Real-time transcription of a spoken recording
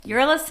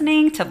You're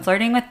listening to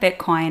Flirting with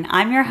Bitcoin.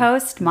 I'm your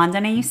host,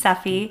 Mandana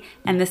Yousefi,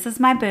 and this is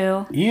my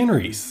boo, Ian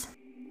Reese.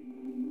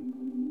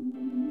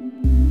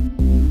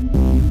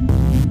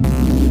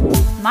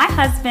 My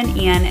husband,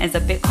 Ian, is a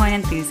Bitcoin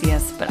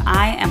enthusiast, but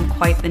I am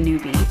quite the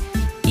newbie.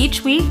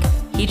 Each week,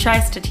 he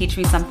tries to teach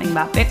me something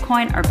about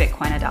Bitcoin or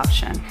Bitcoin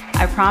adoption.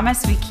 I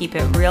promise we keep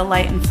it real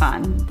light and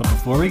fun. But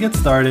before we get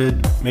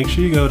started, make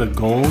sure you go to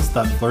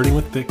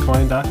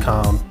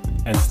goals.flirtingwithbitcoin.com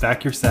and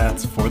stack your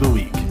sats for the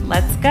week.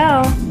 Let's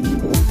go.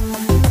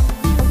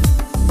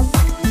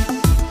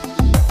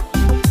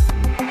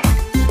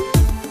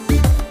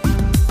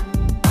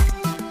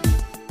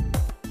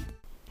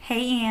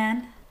 Hey,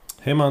 Ian.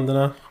 Hey,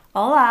 Mandana.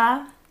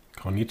 Hola.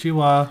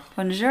 Konnichiwa.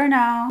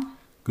 Buongiorno.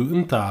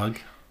 Guten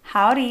Tag.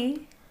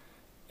 Howdy.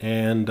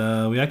 And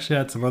we actually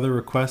had some other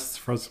requests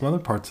from some other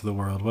parts of the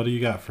world. What do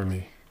you got for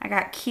me? I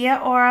got Kia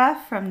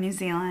Ora from New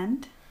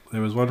Zealand.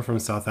 There was one from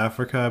South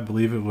Africa. I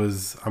believe it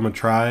was, I'm going to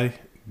try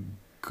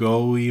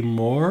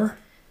Goimore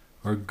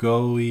or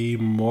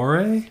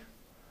Goimore.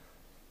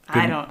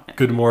 I don't.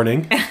 Good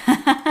morning.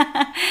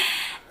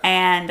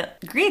 And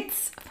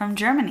Greets from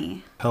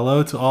Germany.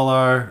 Hello to all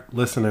our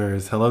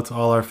listeners. Hello to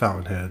all our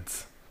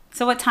fountainheads.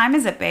 So what time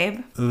is it,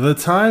 babe? The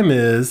time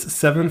is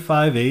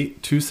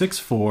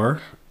 758-264,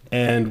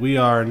 and we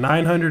are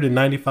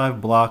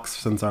 995 blocks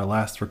since our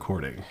last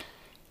recording.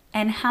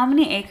 And how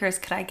many acres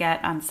could I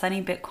get on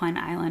sunny Bitcoin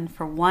Island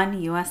for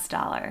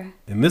 $1?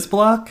 In this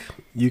block,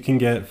 you can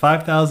get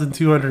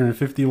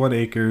 5,251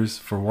 acres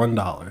for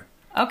 $1.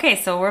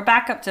 Okay, so we're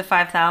back up to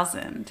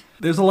 5,000.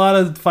 There's a lot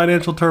of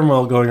financial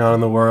turmoil going on in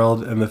the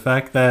world, and the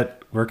fact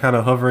that we're kind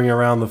of hovering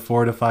around the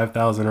 4,000 to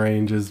 5,000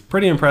 range is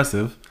pretty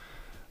impressive,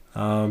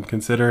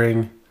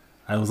 considering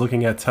I was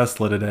looking at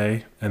Tesla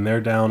today, and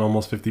they're down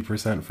almost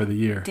 50% for the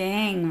year.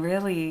 Dang,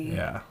 really?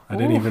 Yeah, I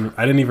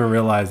didn't even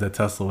realize that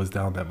Tesla was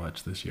down that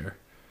much this year.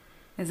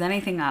 Is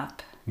anything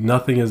up?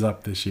 Nothing is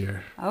up this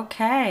year.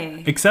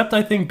 Okay. Except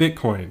I think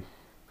Bitcoin.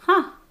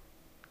 Huh.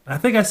 I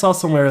think I saw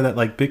somewhere that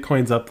like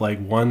Bitcoin's up like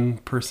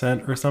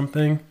 1% or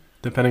something,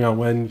 depending on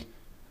when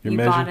you're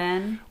measuring. You bought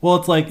in? Well,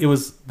 it's like it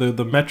was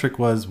the metric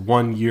was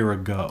 1 year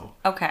ago.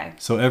 Okay.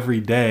 So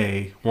every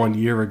day 1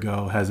 year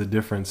ago has a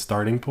different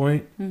starting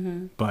point.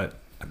 Mm-hmm. But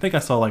I think I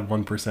saw like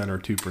 1% or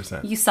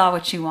 2%. You saw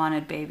what you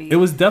wanted, baby. It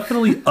was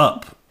definitely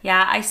up.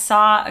 Yeah, I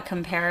saw a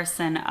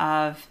comparison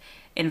of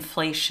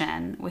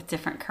inflation with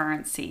different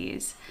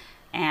currencies,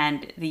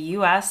 and the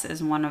US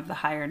is one of the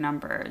higher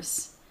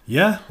numbers.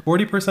 Yeah,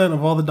 40%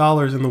 of all the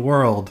dollars in the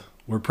world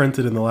were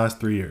printed in the last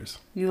 3 years.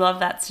 You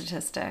love that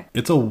statistic.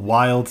 It's a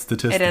wild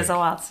statistic. It is a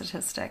wild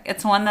statistic.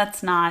 It's one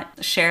that's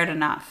not shared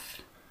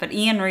enough. But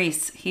Ian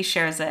Reese, he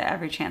shares it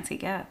every chance he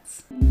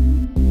gets.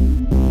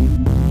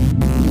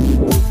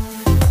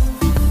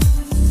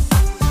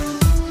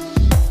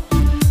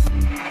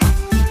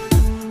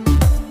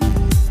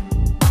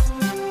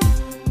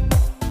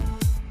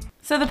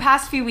 So the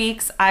past few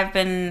weeks, I've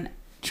been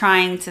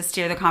trying to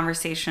steer the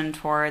conversation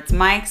towards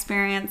my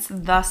experience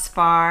thus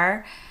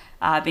far,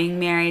 being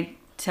married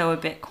to a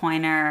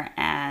Bitcoiner,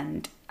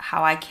 and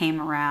how I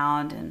came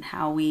around and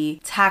how we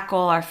tackle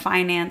our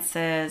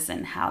finances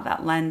and how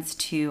that lends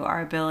to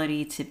our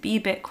ability to be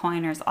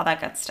Bitcoiners, all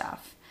that good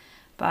stuff.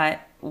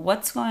 But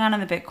what's going on in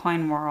the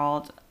Bitcoin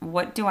world?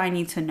 What do I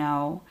need to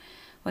know?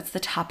 What's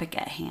the topic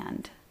at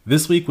hand?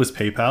 This week was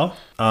PayPal.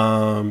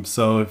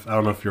 So I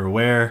don't know if you're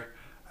aware.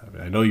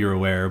 I know you're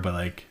aware, but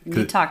like...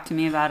 You talked to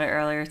me about it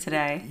earlier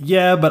today.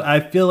 Yeah, but I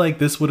feel like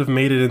this would have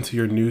made it into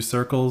your news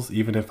circles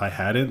even if I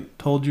hadn't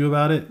told you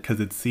about it,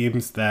 because it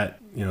seems that,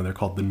 you know, they're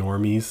called the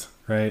normies,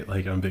 right?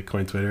 Like on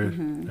Bitcoin Twitter,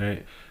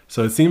 right?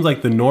 So it seems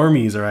like the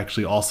normies are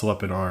actually also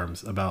up in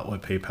arms about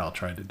what PayPal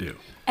tried to do.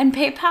 And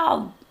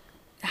PayPal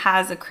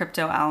has a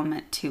crypto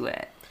element to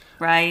it,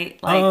 right?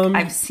 Like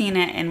I've seen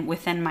it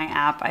within my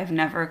app. I've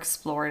never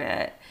explored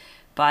it.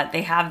 But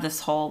they have this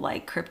whole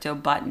like crypto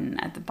button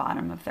at the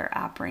bottom of their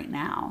app right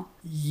now.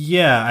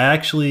 Yeah, I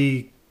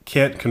actually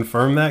can't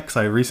confirm that because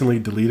I recently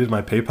deleted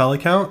my PayPal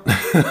account.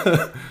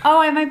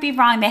 Oh, I might be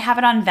wrong. They have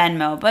it on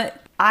Venmo,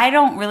 but I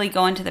don't really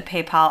go into the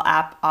PayPal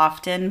app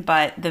often,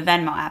 but the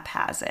Venmo app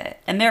has it.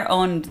 And they're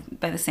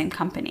owned by the same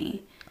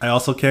company. I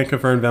also can't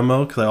confirm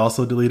Venmo because I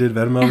also deleted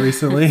Venmo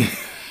recently.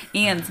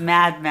 Ian's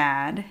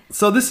mad.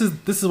 So this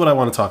is what I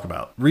want to talk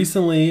about.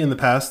 Recently, in the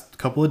past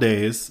couple of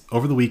days,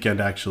 over the weekend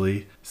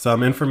actually,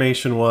 some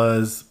information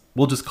was,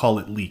 we'll just call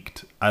it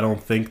leaked. I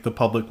don't think the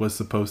public was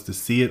supposed to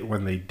see it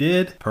when they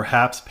did.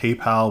 Perhaps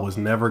PayPal was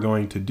never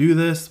going to do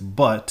this,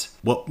 but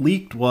what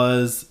leaked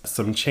was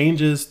some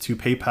changes to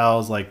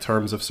PayPal's like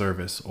terms of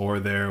service or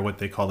their what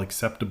they call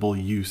acceptable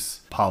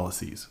use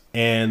policies.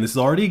 And this has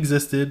already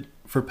existed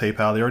for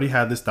PayPal. They already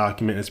had this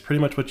document. It's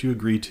pretty much what you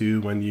agree to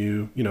when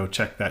you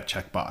check that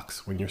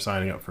checkbox when you're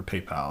signing up for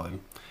PayPal. And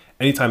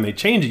anytime they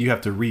change it, you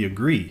have to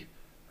re-agree,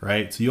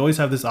 right? So you always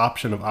have this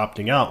option of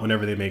opting out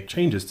whenever they make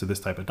changes to this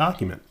type of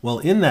document. Well,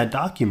 in that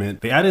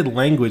document, they added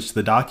language to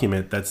the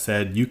document that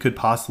said you could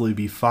possibly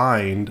be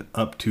fined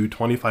up to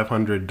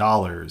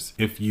 $2,500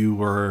 if you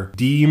were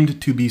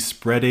deemed to be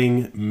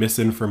spreading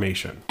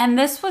misinformation. And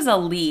this was a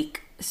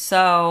leak.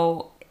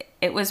 So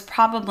it was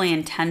probably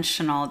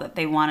intentional that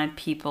they wanted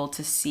people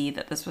to see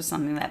that this was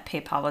something that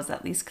PayPal was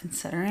at least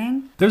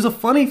considering. There's a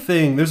funny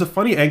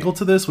angle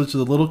to this, which is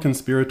a little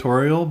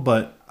conspiratorial,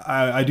 but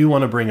I do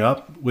want to bring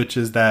up, which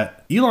is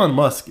that Elon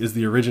Musk is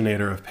the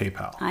originator of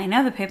PayPal. I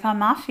know, the PayPal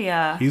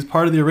Mafia. He's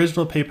part of the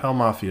original PayPal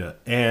Mafia.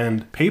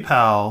 And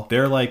PayPal,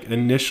 their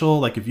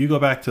initial, if you go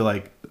back to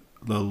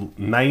the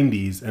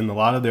 90s and a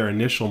lot of their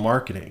initial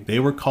marketing, they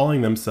were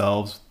calling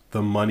themselves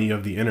the money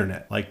of the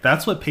internet.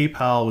 That's what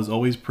PayPal was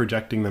always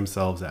projecting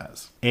themselves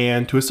as.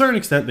 And to a certain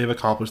extent, they've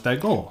accomplished that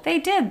goal. They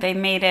did. They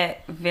made it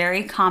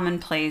very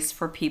commonplace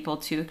for people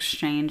to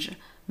exchange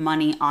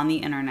money on the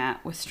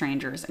internet with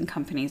strangers and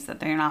companies that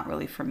they're not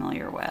really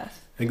familiar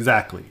with.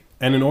 Exactly.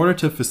 And in order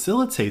to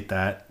facilitate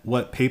that,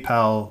 what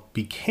PayPal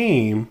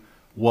became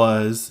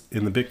was,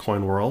 in the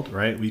Bitcoin world,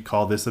 right, we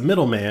call this a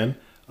middleman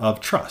of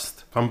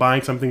trust. If I'm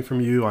buying something from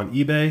you on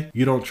eBay,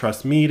 you don't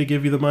trust me to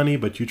give you the money,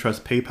 but you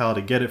trust PayPal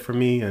to get it from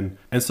me. And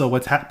so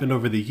what's happened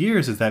over the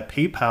years is that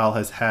PayPal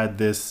has had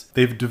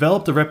they've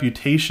developed a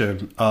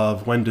reputation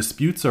of, when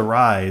disputes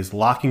arise,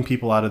 locking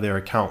people out of their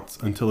accounts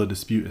until a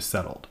dispute is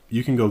settled.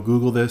 You can go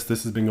Google this.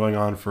 This has been going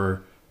on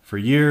for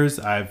years.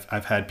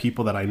 I've had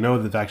people that I know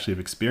that actually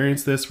have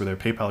experienced this, where their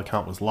PayPal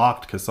account was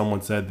locked because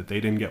someone said that they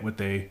didn't get what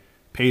they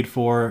paid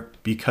for.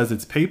 Because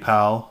it's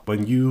PayPal,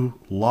 when you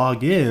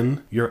log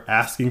in, you're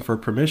asking for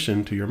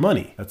permission to your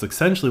money. That's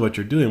essentially what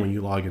you're doing when you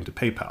log into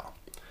PayPal.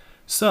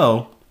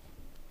 So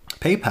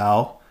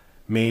PayPal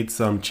made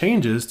some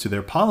changes to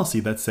their policy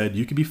that said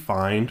you could be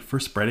fined for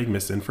spreading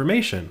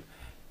misinformation.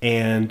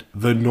 And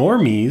the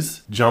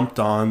normies jumped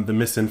on the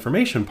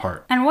misinformation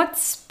part. And what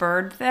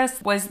spurred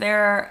this? Was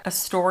there a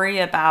story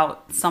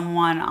about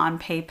someone on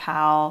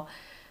PayPal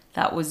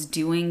that was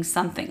doing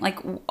something?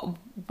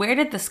 Where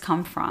did this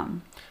come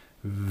from?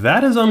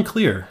 That is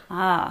unclear.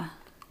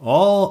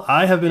 All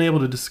I have been able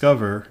to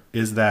discover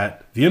is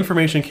that the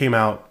information came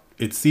out.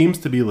 It seems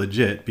to be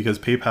legit because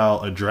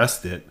PayPal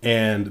addressed it.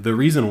 And the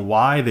reason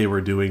why they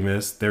were doing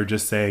this, they're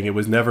just saying it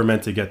was never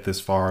meant to get this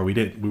far. We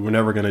were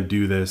never going to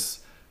do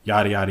this,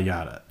 yada, yada,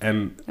 yada.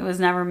 And it was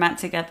never meant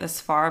to get this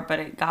far, but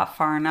it got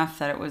far enough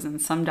that it was in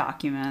some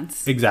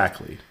documents.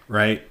 Exactly,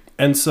 right?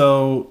 And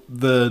so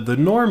the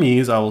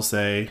normies, I will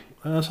say,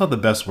 that's not the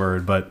best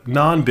word, but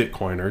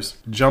non-Bitcoiners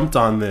jumped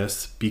on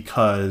this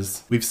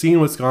because we've seen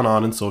what's gone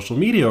on in social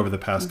media over the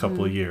past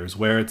couple of years,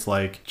 where it's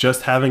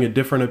just having a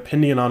different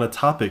opinion on a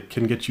topic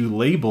can get you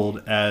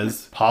labeled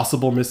as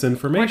possible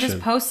misinformation. Or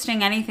just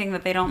posting anything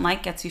that they don't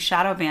like gets you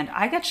shadow banned.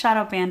 I get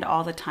shadow banned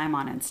all the time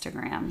on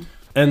Instagram.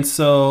 And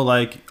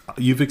so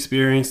you've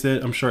experienced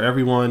it. I'm sure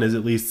everyone has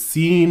at least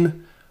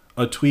seen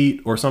a tweet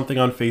or something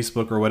on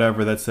Facebook or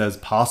whatever that says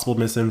possible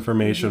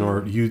misinformation,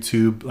 or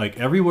YouTube,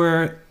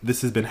 everywhere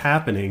this has been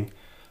happening.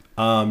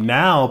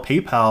 Now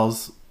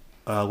PayPal's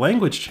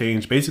language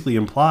change basically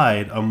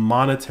implied a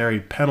monetary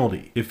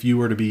penalty if you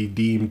were to be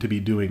deemed to be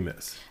doing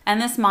this.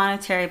 And this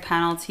monetary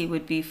penalty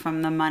would be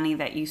from the money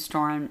that you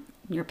store in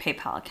your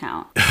PayPal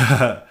account.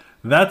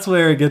 That's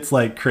where it gets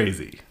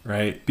crazy,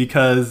 right?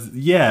 Because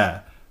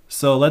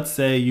so let's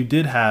say you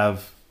did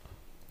have,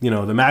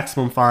 the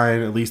maximum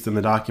fine, at least in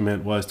the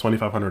document, was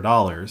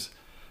 $2,500.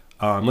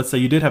 Let's say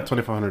you did have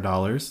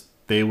 $2,500.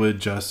 They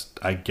would just,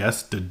 I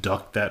guess,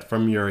 deduct that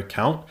from your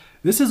account.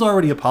 This is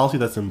already a policy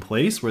that's in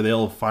place where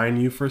they'll fine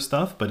you for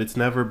stuff, but it's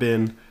never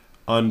been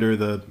under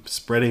the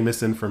spreading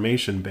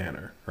misinformation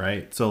banner,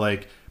 right? So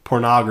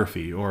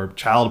pornography or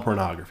child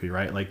pornography,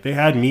 right? They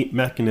had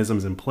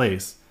mechanisms in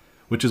place,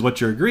 which is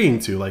what you're agreeing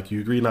to. You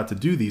agree not to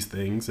do these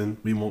things and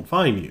we won't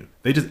fine you.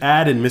 They just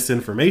added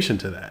misinformation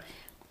to that.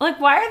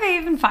 Why are they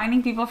even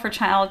finding people for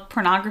child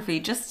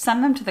pornography? Just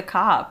send them to the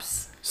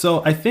cops.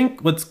 So I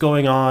think what's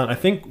going on,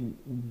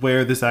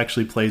 where this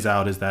actually plays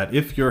out is that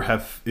if you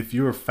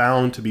are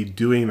found to be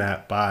doing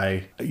that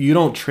you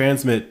don't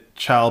transmit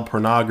child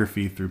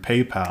pornography through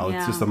PayPal.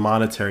 It's just a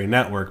monetary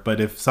network.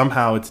 But if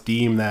somehow it's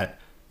deemed that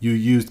you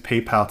used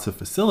PayPal to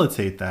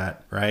facilitate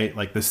that, right?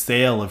 The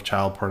sale of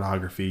child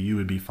pornography, you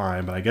would be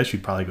fine, but I guess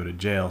you'd probably go to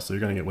jail, so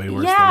you're going to get way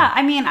worse. Yeah,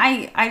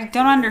 I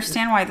don't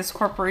understand why this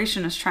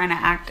corporation is trying to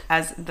act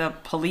as the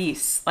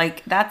police.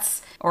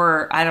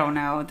 Or I don't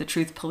know, the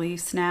truth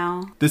police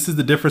now. This is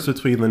the difference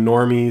between the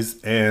normies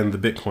and the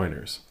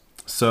Bitcoiners.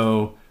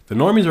 So the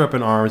normies are up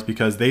in arms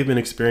because they've been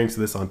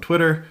experiencing this on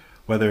Twitter,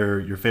 whether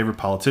your favorite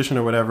politician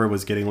or whatever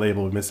was getting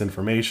labeled with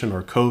misinformation,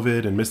 or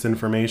COVID and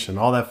misinformation,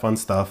 all that fun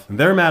stuff. And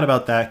they're mad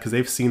about that because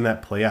they've seen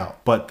that play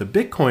out. But the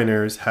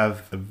Bitcoiners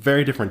have a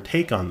very different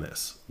take on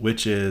this,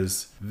 which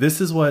is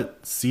this is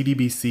what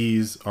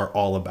CDBCs are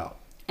all about.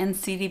 And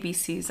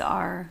CDBCs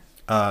are?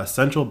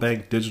 Central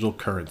bank digital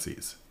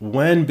currencies.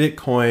 When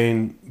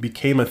Bitcoin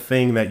became a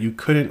thing that you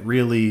couldn't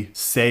really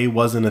say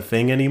wasn't a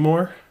thing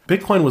anymore,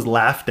 Bitcoin was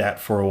laughed at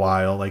for a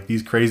while.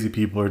 These crazy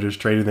people are just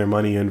trading their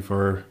money in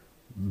for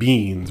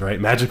beans, right?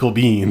 Magical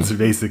beans,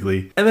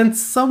 basically. And then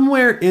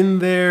somewhere in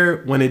there,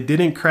 when it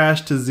didn't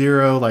crash to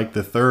zero,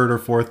 the third or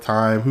fourth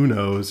time, who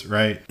knows,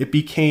 right? It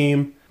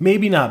became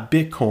maybe not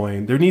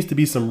Bitcoin. There needs to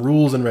be some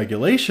rules and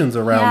regulations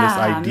around this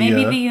idea.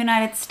 Maybe the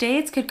United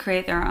States could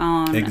create their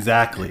own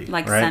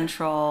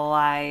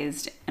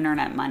centralized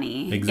internet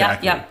money.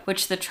 Exactly. Yep.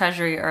 Which the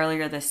Treasury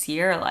earlier this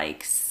year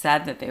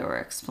said that they were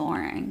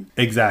exploring.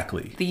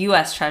 Exactly. The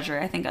US Treasury,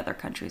 I think other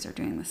countries are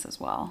doing this as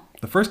well.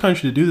 The first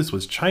country to do this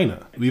was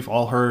China. We've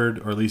all heard,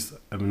 or at least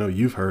I know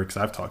you've heard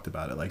because I've talked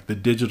about it, the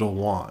digital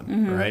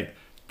yuan, right?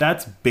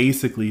 That's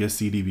basically a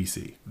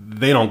CDBC.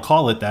 They don't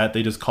call it that.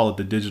 They just call it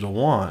the digital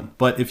yuan.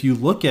 But if you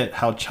look at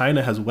how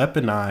China has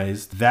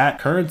weaponized that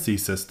currency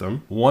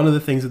system, one of the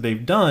things that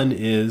they've done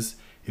is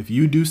if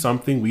you do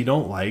something we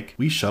don't like,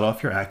 we shut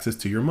off your access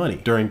to your money.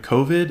 During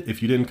COVID,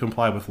 if you didn't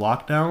comply with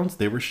lockdowns,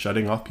 they were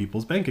shutting off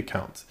people's bank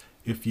accounts.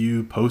 If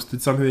you posted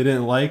something they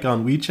didn't like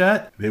on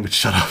WeChat, they would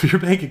shut off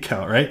your bank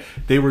account, right?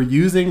 They were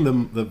using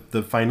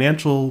the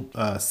financial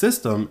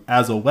system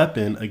as a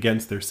weapon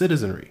against their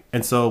citizenry.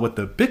 And so what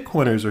the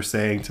Bitcoiners are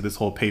saying to this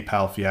whole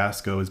PayPal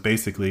fiasco is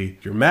basically,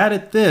 you're mad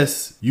at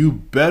this, you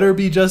better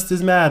be just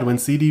as mad when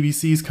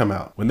CDBCs come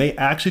out. When they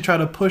actually try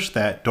to push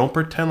that, don't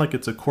pretend like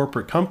it's a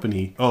corporate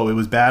company. Oh, it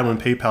was bad when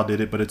PayPal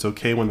did it, but it's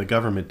okay when the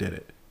government did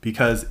it.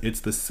 Because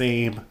it's the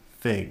same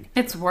thing.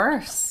 It's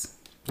worse.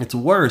 It's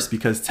worse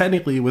because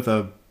technically with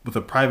a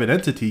private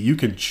entity, you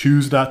can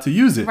choose not to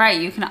use it.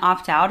 Right, you can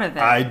opt out of it.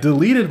 I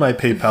deleted my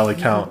PayPal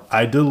account.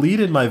 I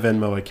deleted my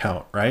Venmo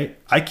account, right?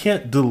 I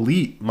can't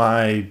delete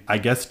my,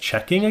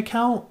 checking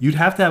account. You'd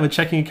have to have a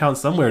checking account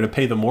somewhere to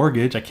pay the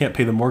mortgage. I can't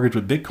pay the mortgage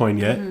with Bitcoin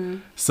yet.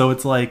 So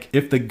it's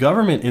if the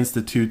government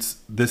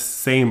institutes this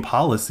same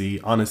policy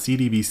on a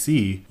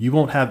CDBC, you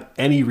won't have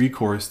any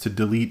recourse to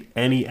delete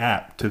any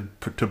app to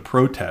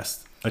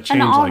protest a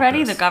change. And already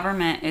like this. The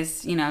government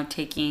is,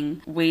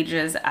 taking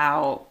wages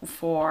out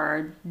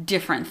for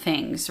different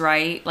things,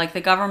 right?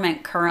 The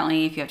government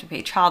currently, if you have to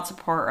pay child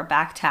support or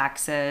back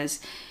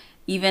taxes,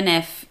 even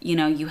if,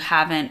 you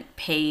haven't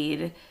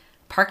paid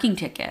parking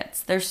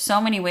tickets, there's so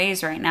many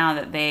ways right now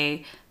that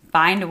they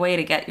find a way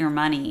to get your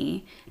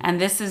money. And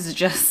this is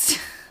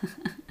just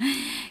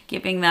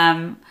giving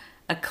them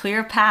a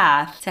clear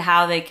path to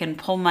how they can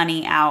pull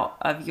money out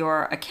of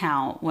your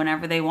account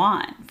whenever they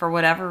want for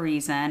whatever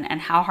reason.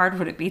 And how hard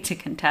would it be to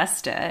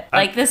contest it?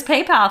 This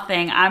PayPal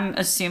thing, I'm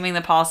assuming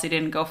the policy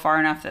didn't go far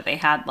enough that they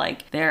had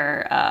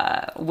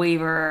their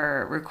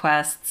waiver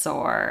requests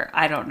or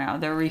I don't know,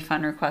 their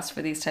refund requests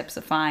for these types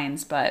of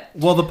fines. But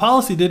well, the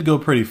policy did go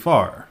pretty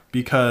far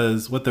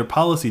because what their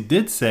policy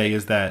did say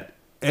is that,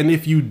 and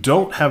if you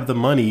don't have the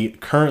money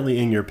currently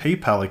in your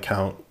PayPal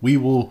account, we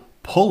will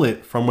pull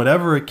it from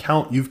whatever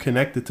account you've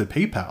connected to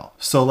PayPal.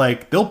 So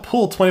they'll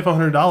pull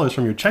 $2,500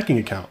 from your checking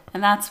account.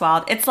 And that's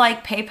wild. It's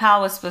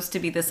PayPal was supposed to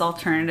be this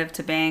alternative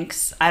to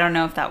banks. I don't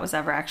know if that was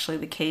ever actually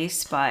the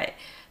case, but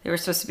they were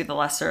supposed to be the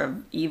lesser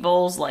of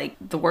evils.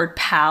 The word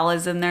pal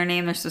is in their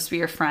name. They're supposed to be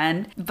your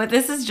friend. But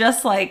this is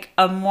just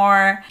a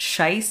more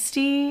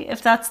shisty,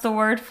 if that's the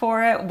word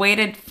for it, way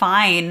to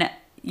fine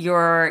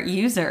your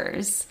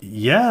users.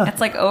 Yeah.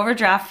 It's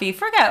overdraft fee.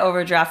 Forget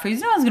overdraft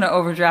fees. No one's going to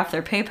overdraft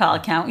their PayPal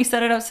account. We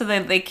set it up so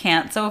that they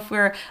can't. So if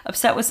we're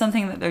upset with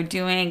something that they're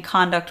doing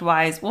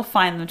conduct-wise, we'll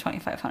fine them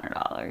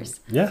 $2,500.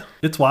 Yeah,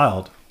 it's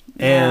wild.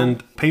 Yeah.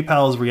 And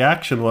PayPal's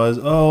reaction was,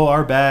 oh,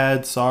 our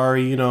bad,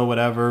 sorry,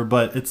 whatever.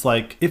 But it's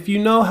if you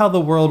know how the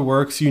world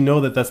works, you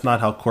know that that's not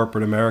how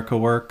corporate America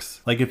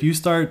works. If you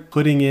start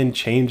putting in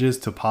changes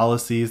to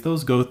policies,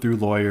 those go through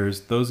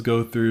lawyers, those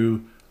go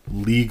through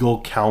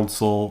legal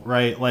counsel,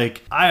 right?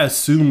 I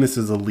assume this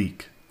is a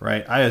leak,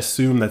 right? I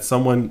assume that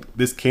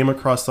this came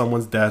across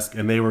someone's desk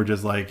and they were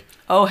just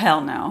oh,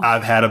 hell no.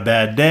 I've had a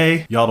bad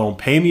day. Y'all don't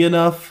pay me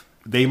enough.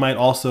 They might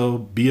also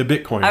be a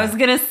Bitcoiner. I was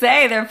going to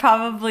say, there are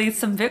probably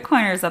some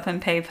Bitcoiners up in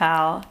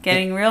PayPal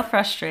getting real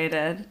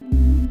frustrated.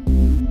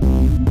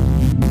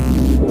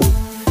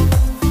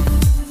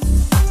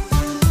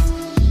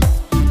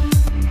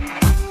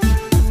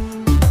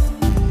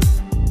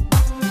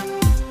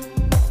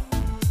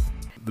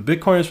 The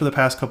Bitcoiners for the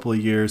past couple of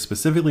years,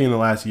 specifically in the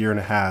last year and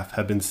a half,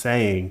 have been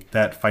saying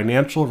that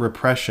financial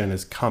repression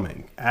is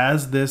coming.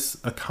 As this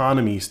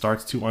economy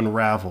starts to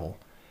unravel,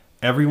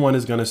 everyone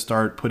is going to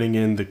start putting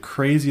in the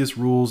craziest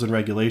rules and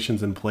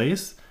regulations in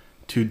place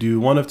to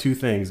do one of two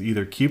things: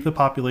 either keep the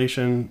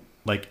population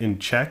in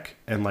check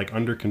and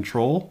under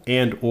control,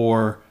 and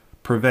or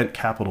prevent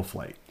capital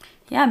flight.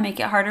 Yeah, make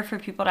it harder for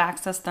people to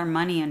access their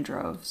money in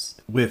droves.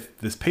 With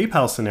this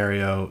PayPal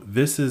scenario,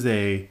 this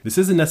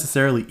isn't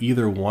necessarily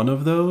either one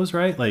of those,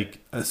 right?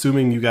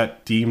 Assuming you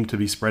got deemed to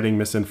be spreading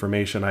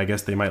misinformation, I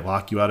guess they might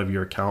lock you out of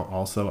your account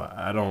also.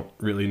 I don't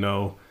really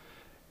know.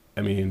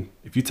 I mean,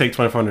 if you take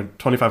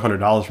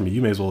 $2,500 from me,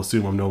 you may as well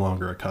assume I'm no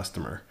longer a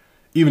customer.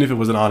 Even if it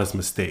was an honest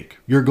mistake,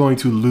 you're going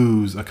to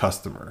lose a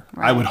customer.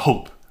 Right. I would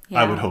hope.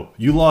 Yeah. I would hope.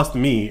 You lost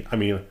me. I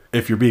mean,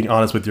 if you're being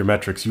honest with your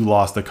metrics, you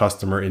lost a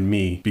customer in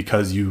me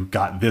because you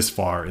got this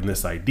far in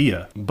this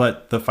idea.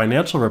 But the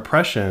financial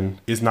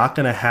repression is not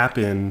going to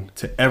happen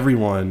to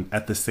everyone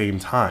at the same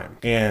time.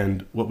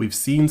 And what we've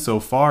seen so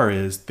far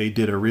is they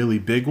did a really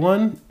big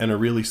one and a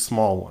really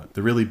small one.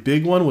 The really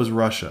big one was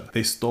Russia.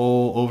 They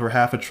stole over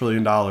 $500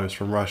 billion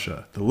from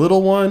Russia. The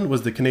little one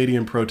was the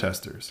Canadian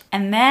protesters.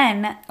 And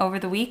then over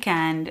the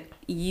weekend,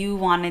 you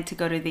wanted to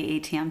go to the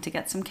ATM to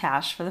get some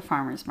cash for the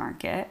farmer's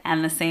market.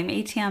 And the same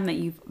ATM that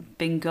you've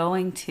been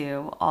going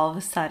to all of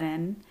a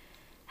sudden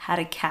had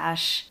a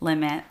cash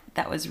limit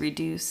that was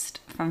reduced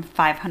from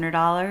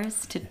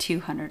 $500 to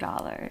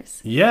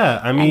 $200. Yeah,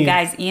 I mean... And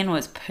guys, Ian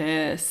was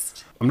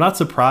pissed. I'm not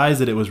surprised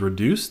that it was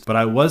reduced, but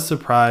I was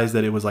surprised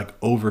that it was like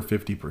over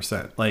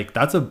 50%. Like,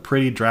 that's a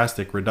pretty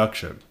drastic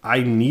reduction.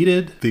 I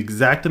needed the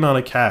exact amount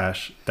of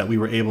cash that we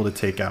were able to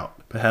take out.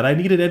 But had I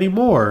needed any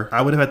more,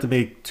 I would have had to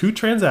make 2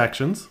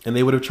 transactions and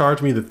they would have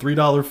charged me the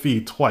 $3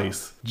 fee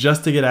twice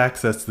just to get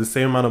access to the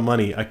same amount of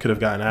money I could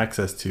have gotten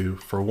access to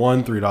for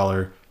one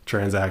 $3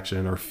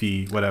 transaction or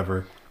fee,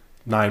 whatever,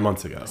 9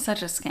 months ago.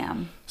 Such a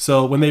scam.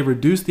 So when they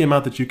reduce the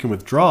amount that you can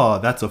withdraw,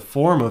 that's a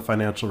form of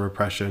financial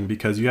repression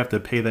because you have to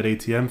pay that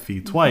ATM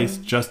fee twice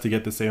just to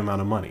get the same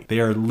amount of money.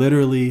 They are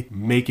literally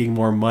making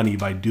more money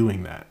by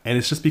doing that. And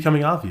it's just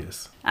becoming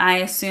obvious. I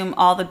assume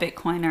all the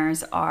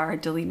Bitcoiners are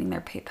deleting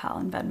their PayPal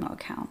and Venmo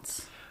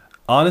accounts.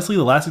 Honestly,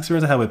 the last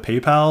experience I had with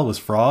PayPal was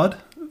fraud.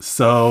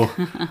 So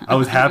I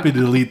was happy to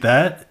delete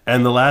that.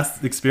 And the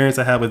last experience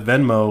I had with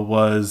Venmo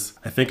was,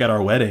 I think, at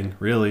our wedding,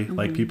 really.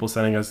 Like people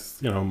sending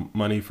us,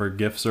 money for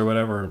gifts or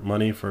whatever,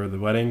 money for the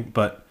wedding.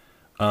 But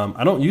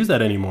I don't use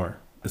that anymore.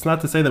 It's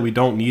not to say that we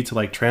don't need to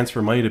like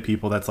transfer money to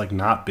people that's like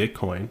not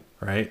Bitcoin,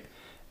 right?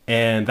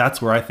 And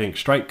that's where I think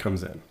Strike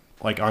comes in.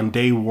 Like on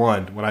day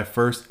one, when I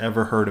first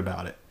ever heard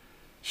about it,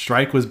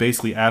 Strike was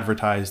basically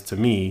advertised to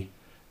me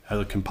as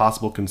a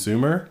possible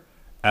consumer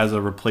as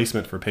a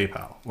replacement for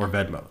PayPal or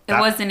Venmo. It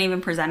wasn't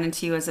even presented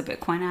to you as a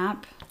Bitcoin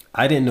app?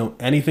 I didn't know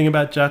anything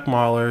about Jack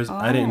Mallers. Oh.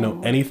 I didn't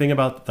know anything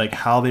about like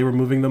how they were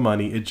moving the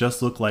money. It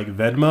just looked like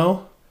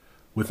Venmo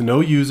with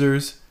no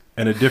users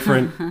and a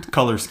different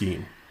color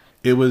scheme.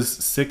 It was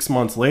 6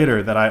 months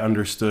later that I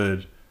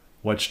understood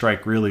what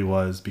Strike really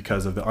was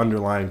because of the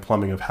underlying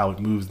plumbing of how it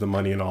moves the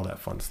money and all that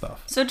fun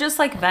stuff. So just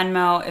like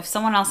Venmo, if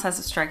someone else has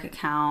a Strike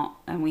account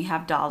and we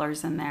have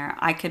dollars in there,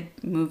 I could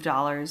move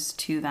dollars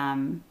to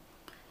them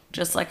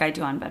just like I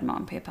do on Venmo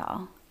and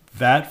PayPal.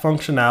 That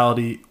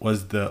functionality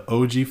was the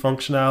OG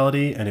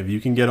functionality. And if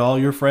you can get all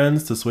your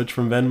friends to switch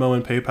from Venmo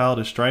and PayPal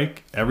to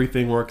Strike,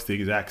 everything works the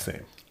exact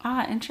same.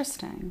 Ah,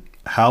 interesting.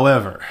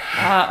 However.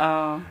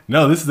 Uh-oh.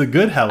 No, this is a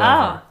good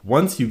however.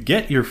 Once you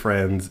get your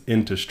friends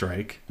into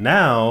Strike,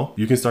 now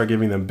you can start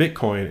giving them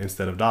Bitcoin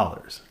instead of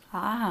dollars.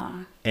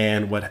 Ah.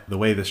 And the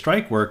way the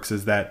Strike works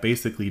is that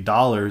basically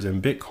dollars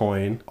and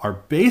Bitcoin are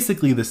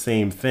basically the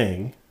same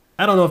thing.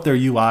 I don't know if their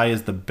UI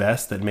is the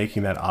best at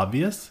making that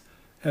obvious.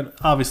 And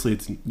obviously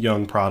it's a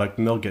young product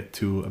and they'll get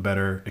to a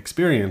better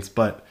experience.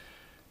 But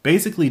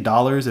basically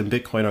dollars and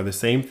Bitcoin are the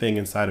same thing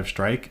inside of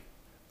Strike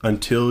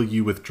until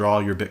you withdraw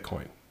your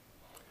Bitcoin.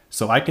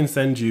 So I can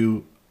send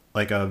you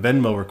like a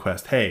Venmo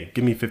request. Hey,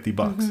 give me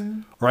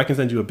 $50. Or I can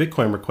send you a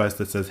Bitcoin request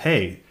that says,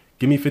 hey,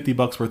 give me $50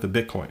 worth of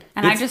Bitcoin.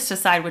 And I just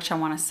decide which I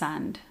want to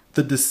send.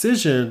 The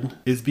decision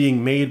is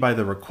being made by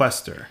the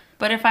requester.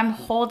 But if I'm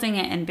holding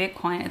it in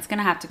Bitcoin, it's going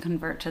to have to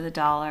convert to the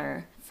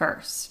dollar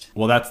first.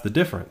 Well, that's the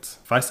difference.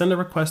 If I send a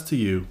request to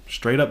you,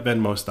 straight up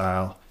Venmo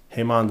style,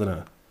 hey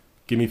Mandana,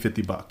 give me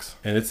 $50.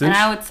 And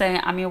I would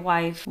say, I'm your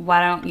wife. Why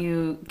don't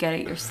you get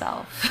it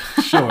yourself?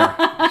 Sure.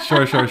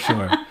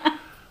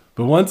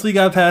 But once we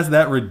got past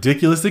that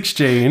ridiculous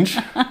exchange,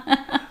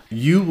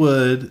 you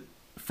would,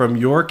 from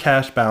your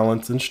cash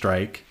balance in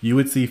Strike, you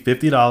would see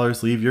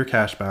 $50 leave your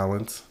cash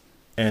balance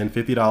and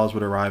 $50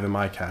 would arrive in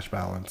my cash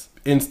balance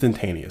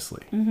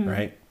instantaneously,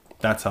 right?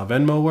 That's how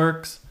Venmo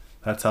works.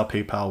 That's how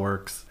PayPal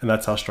works. And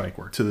that's how Strike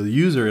works. To the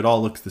user, it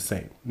all looks the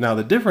same. Now,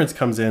 the difference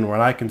comes in when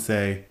I can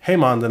say, hey,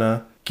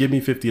 Mandana, give me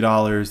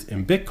 $50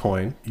 in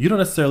Bitcoin. You don't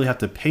necessarily have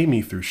to pay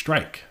me through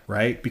Strike,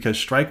 right? Because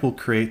Strike will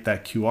create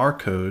that QR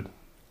code.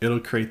 It'll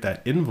create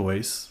that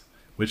invoice,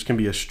 which can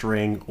be a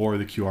string or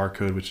the QR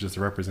code, which is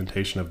a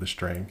representation of the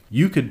string.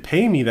 You could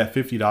pay me that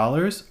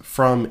 $50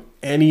 from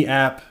any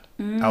app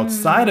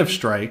outside of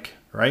Strike,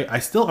 right?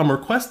 I'm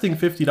requesting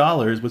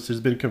 $50, which has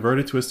been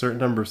converted to a certain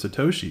number of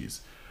Satoshis.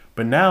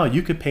 But now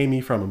you could pay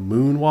me from a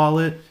Moon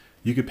wallet.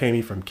 You could pay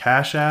me from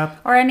Cash App.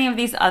 Or any of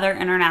these other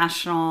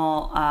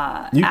international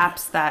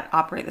apps that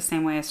operate the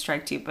same way as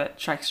Strike do, but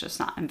Strike's just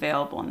not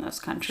available in those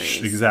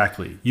countries.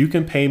 Exactly. You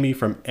can pay me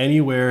from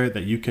anywhere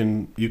that you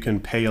can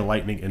pay a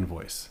Lightning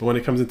invoice. But when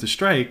it comes into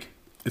Strike,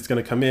 it's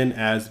going to come in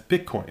as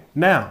Bitcoin.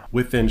 Now,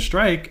 within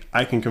Strike,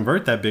 I can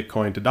convert that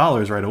Bitcoin to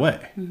dollars right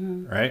away,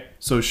 right?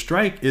 So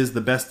Strike is the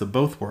best of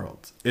both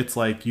worlds. It's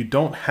like you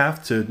don't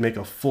have to make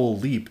a full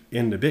leap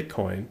into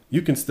Bitcoin.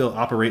 You can still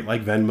operate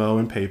like Venmo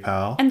and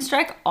PayPal. And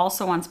Strike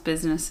also wants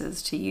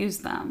businesses to use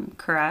them,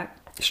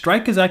 correct?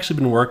 Strike has actually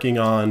been working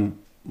on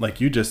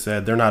like you just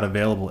said, they're not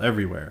available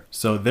everywhere.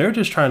 So they're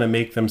just trying to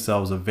make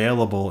themselves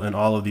available in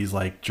all of these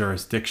like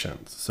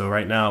jurisdictions. So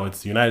right now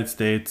it's the United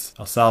States,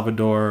 El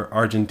Salvador,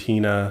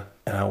 Argentina,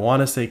 and I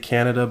want to say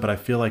Canada, but I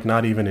feel like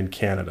not even in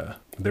Canada.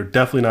 They're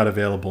definitely not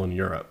available in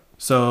Europe.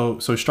 So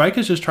Strike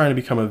is just trying to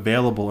become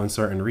available in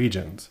certain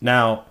regions.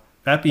 Now,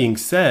 that being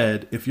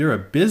said, if you're a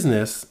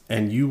business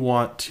and you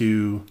want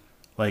to,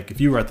 like if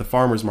you were at the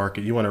farmer's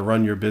market, you want to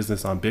run your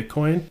business on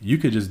Bitcoin, you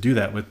could just do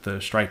that with the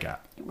Strike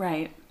app.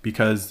 Right.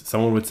 Because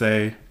someone would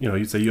say,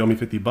 you'd say you owe me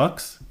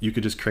 $50. You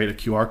could just create a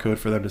QR code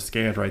for them to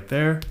scan right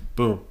there.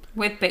 Boom.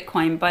 With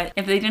Bitcoin. But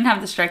if they didn't have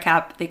the Strike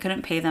app, they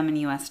couldn't pay them in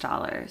US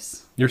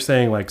dollars. You're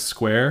saying like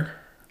Square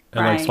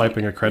and like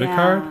swiping a credit Yeah.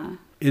 card?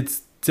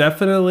 It's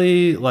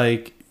definitely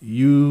like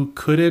you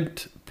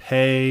couldn't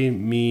pay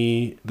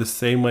me the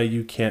same way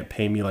you can't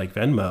pay me like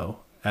Venmo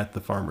at the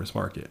farmer's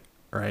market.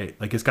 Right?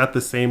 Like it's got the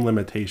same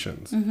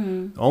limitations.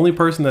 The only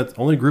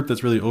group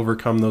that's really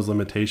overcome those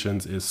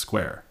limitations is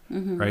Square.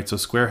 Right? So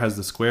Square has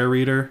the Square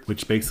Reader,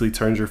 which basically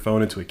turns your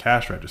phone into a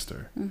cash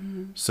register.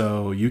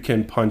 So you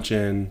can punch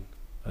in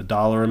a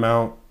dollar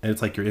amount, and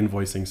it's like your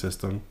invoicing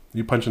system.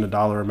 You punch in a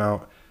dollar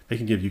amount, they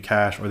can give you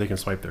cash or they can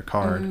swipe their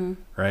card,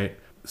 right?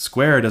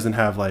 Square doesn't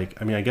have like,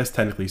 I mean, I guess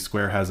technically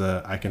Square has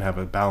I can have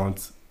a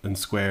balance in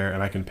Square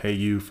and I can pay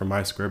you from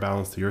my Square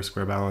balance to your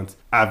Square balance.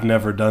 I've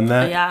never done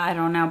that. Yeah, I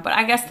don't know. But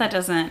I guess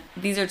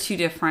these are two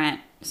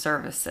different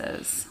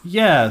services.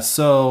 Yeah,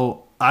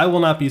 so I will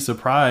not be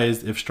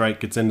surprised if Strike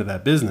gets into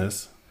that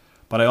business,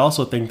 but I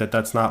also think that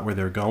that's not where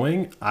they're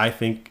going. I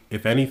think,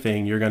 if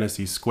anything, you're going to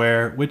see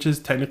Square, which is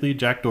technically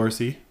Jack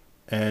Dorsey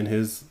and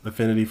his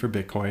affinity for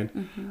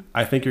Bitcoin.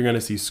 I think you're going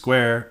to see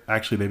Square,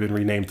 actually they've been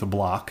renamed to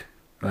Block,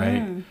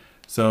 right?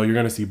 So you're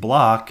going to see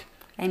Block.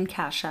 And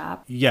Cash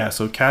App. Yeah,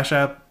 so Cash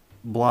App,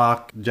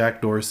 Block,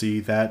 Jack Dorsey,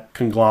 that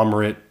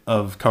conglomerate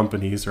of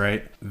companies,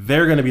 right?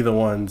 They're going to be the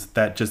ones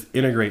that just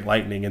integrate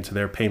Lightning into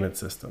their payment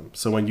system.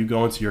 So when you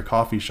go into your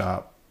coffee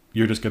shop,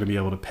 you're just going to be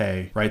able to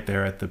pay right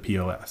there at the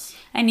POS.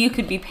 And you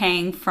could be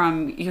paying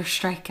from your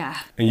Strike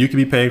app. And you could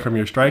be paying from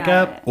your Strike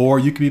app, or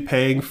you could be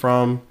paying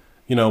from,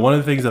 one of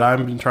the things that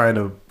I've been trying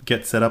to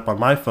get set up on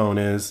my phone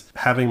is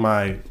having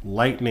my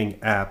Lightning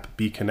app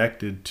be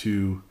connected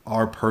to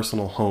our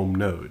personal home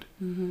node.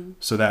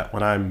 So that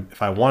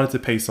if I wanted to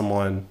pay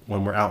someone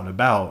when we're out and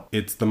about,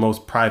 it's the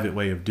most private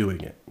way of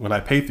doing it. When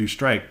I pay through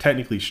Strike,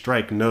 technically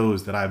Strike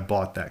knows that I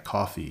bought that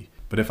coffee.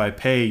 But if I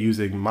pay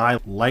using my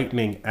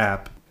Lightning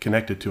app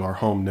connected to our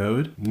home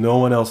node, no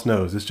one else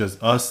knows. It's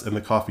just us and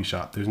the coffee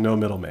shop. There's no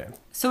middleman.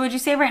 So would you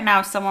say right now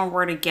if someone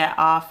were to get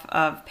off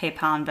of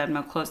PayPal and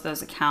Venmo, close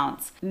those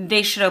accounts,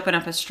 they should open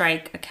up a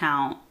Strike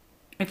account?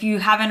 If you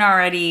haven't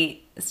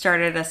already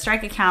started a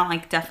Strike account,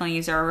 like definitely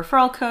use our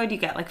referral code. You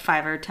get like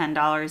 $5 or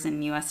 $10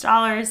 in US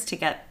dollars to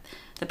get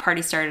the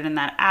party started in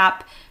that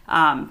app.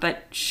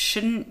 But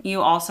shouldn't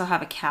you also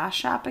have a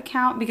Cash App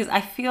account? Because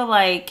I feel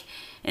like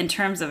in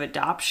terms of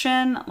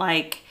adoption,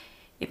 like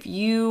if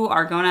you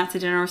are going out to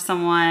dinner with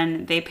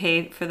someone, they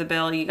pay for the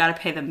bill, you got to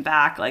pay them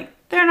back. Like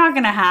they're not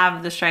going to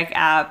have the Strike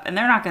app and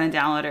they're not going to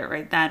download it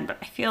right then. But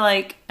I feel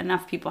like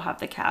enough people have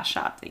the Cash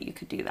App that you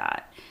could do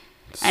that.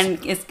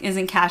 And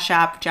isn't Cash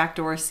App, Jack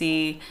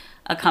Dorsey,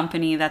 a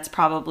company that's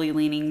probably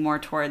leaning more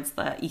towards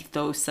the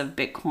ethos of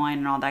Bitcoin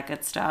and all that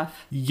good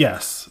stuff?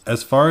 Yes.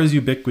 As far as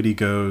ubiquity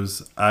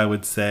goes, I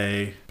would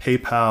say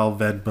PayPal,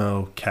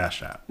 Venmo,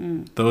 Cash App.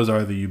 Those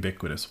are the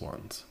ubiquitous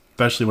ones.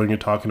 Especially when you're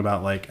talking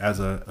about like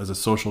as a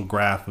social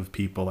graph of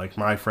people, like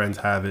my friends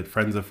have it,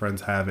 friends of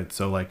friends have it.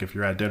 So like if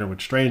you're at dinner with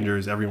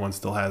strangers, everyone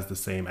still has the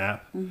same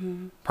app.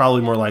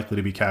 Probably more likely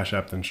to be Cash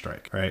App than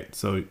Strike, right?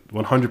 So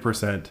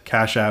 100%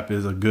 Cash App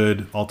is a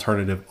good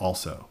alternative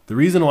also. The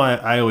reason why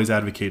I always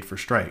advocate for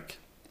Strike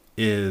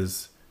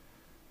is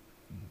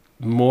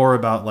more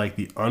about like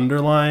the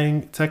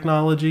underlying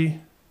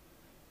technology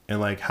and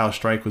like how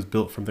Strike was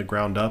built from the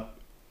ground up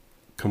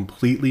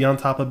completely on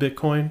top of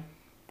Bitcoin.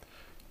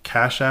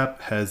 Cash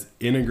App has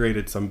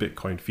integrated some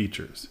Bitcoin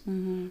features.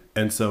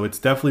 And so it's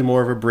definitely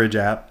more of a bridge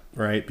app,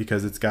 right?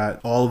 Because it's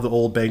got all of the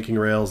old banking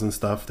rails and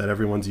stuff that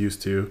everyone's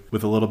used to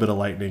with a little bit of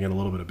Lightning and a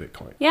little bit of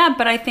Bitcoin. Yeah,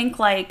 but I think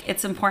like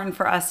it's important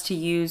for us to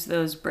use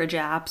those bridge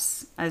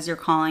apps, as you're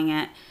calling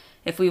it,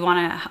 if we want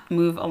to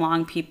move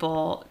along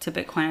people to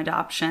Bitcoin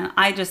adoption.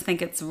 I just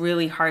think it's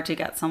really hard to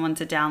get someone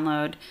to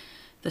download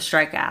the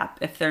Strike app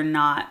if they're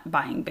not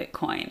buying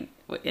Bitcoin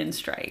in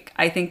Strike.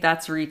 I think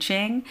that's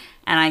reaching,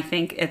 and I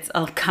think it's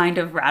a kind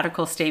of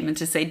radical statement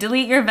to say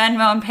delete your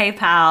Venmo and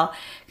PayPal,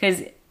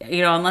 because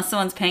unless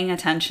someone's paying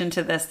attention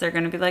to this, they're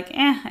going to be like,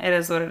 it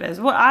is what it is.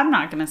 Well, I'm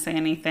not going to say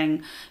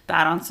anything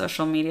bad on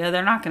social media.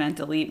 They're not going to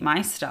delete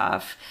my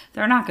stuff.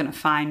 They're not going to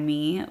find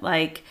me.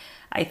 Like,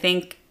 I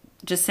think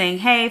just saying,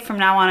 hey, from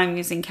now on, I'm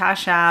using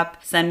Cash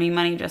App. Send me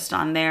money just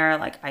on there.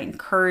 Like, I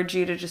encourage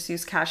you to just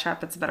use Cash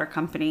App. It's a better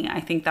company. I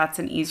think that's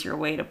an easier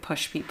way to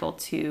push people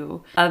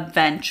to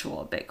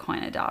eventual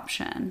Bitcoin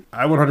adoption.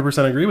 I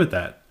 100% agree with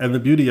that. And the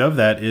beauty of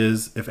that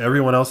is if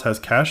everyone else has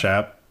Cash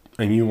App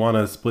and you want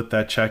to split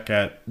that check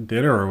at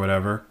dinner or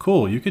whatever,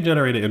 cool. You can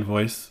generate an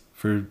invoice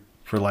for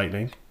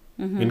Lightning.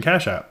 in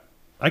Cash App.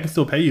 I can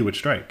still pay you with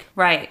Strike.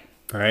 Right.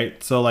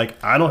 Right? So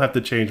like, I don't have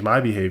to change my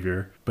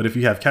behavior, but if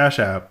you have Cash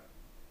App,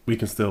 we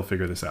can still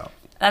figure this out.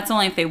 That's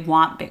only if they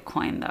want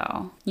Bitcoin,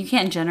 though. You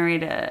can't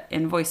generate an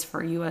invoice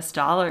for US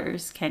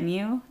dollars, can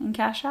you, in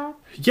Cash App?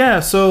 Yeah,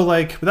 so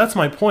like, that's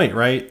my point,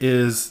 right?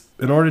 Is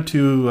in order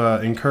to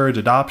encourage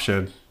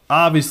adoption,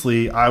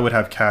 obviously I would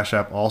have Cash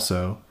App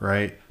also,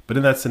 right? But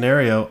in that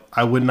scenario,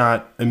 I would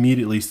not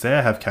immediately say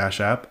I have Cash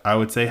App. I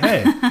would say,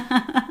 hey,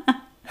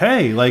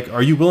 hey, like,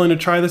 are you willing to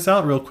try this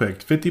out real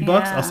quick? 50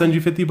 bucks? Yeah. I'll send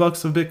you 50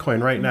 bucks of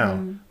Bitcoin right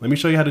now. Let me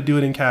show you how to do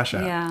it in Cash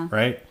App, Yeah.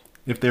 right?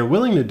 If they're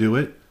willing to do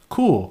it,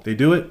 cool. They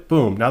do it,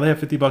 boom. Now they have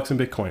 50 bucks in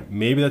Bitcoin.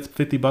 Maybe that's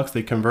 50 bucks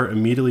they convert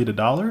immediately to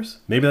dollars.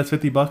 Maybe that's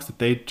 50 bucks that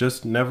they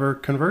just never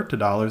convert to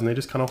dollars and they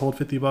just kind of hold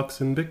 50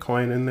 bucks in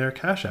Bitcoin in their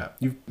Cash App.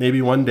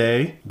 Maybe one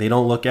day they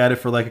don't look at it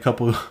for like a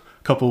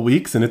couple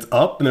weeks and it's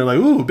up and they're like,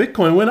 ooh,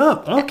 Bitcoin went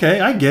up. Okay,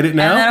 I get it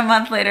now. And then a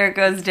month later it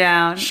goes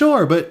down.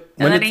 Sure, but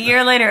And then a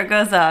year later it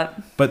goes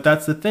up. But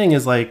that's the thing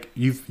is like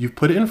you've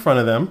put it in front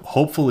of them,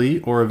 hopefully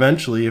or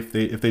eventually if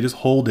they just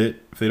hold it,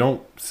 if they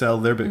don't sell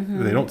their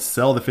if they don't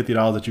sell the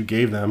 $50 that you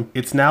gave them,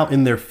 it's now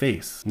in their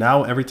face.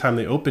 Now every time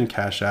they open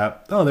Cash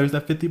App, oh, there's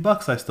that 50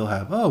 bucks I still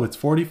have. Oh, it's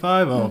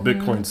 45. Oh,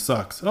 Bitcoin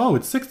sucks. Oh,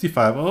 it's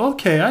 65. Oh,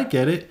 okay, I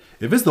get it.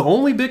 If it's the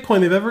only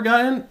Bitcoin they've ever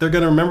gotten, they're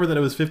going to remember that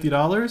it was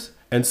 $50.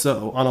 And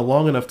so on a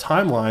long enough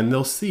timeline,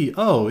 they'll see,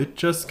 oh, it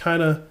just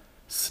kind of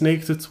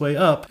snakes its way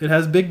up. It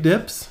has big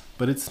dips,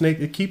 but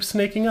it keeps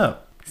snaking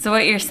up. So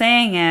what you're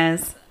saying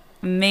is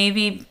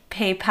maybe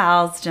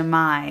PayPal's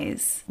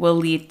demise will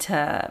lead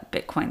to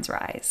Bitcoin's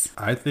rise.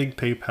 I think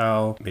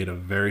PayPal made a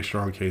very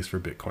strong case for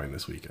Bitcoin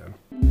this weekend.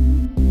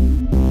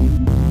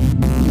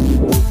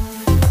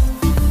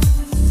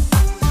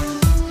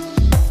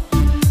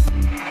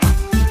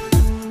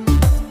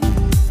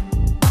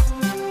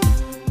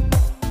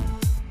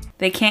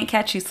 They can't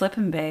catch you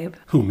slipping, babe.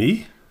 Who,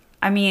 me?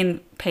 I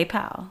mean,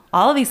 PayPal.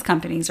 All of these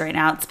companies right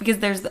now, it's because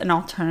there's an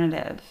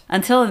alternative.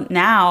 Until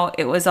now,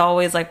 it was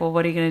always like, well,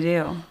 what are you going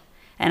to do?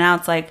 And now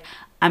it's like,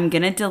 I'm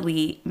going to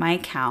delete my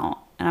account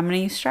and I'm going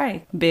to use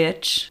Strike,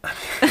 bitch.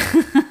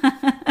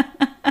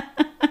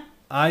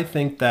 I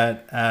think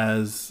that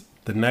as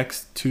the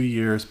next 2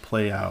 years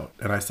play out,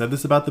 and I said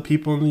this about the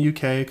people in the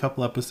UK a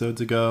couple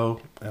episodes ago,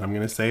 and I'm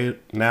going to say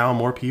it now,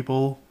 more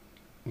people,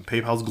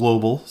 PayPal's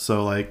global,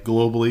 so like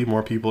globally,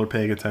 more people are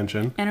paying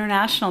attention.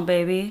 International,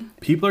 baby.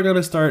 People are going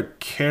to start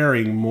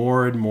caring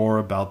more and more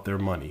about their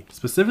money.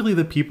 Specifically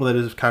the people that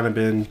have kind of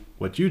been,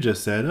 what you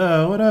just said,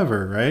 oh,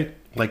 whatever, right?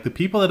 Like the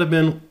people that have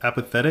been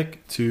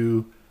apathetic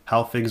to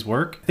how things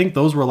work. I think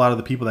those were a lot of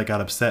the people that got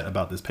upset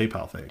about this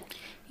PayPal thing.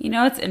 You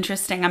know, it's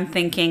interesting. I'm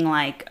thinking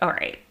like, all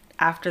right,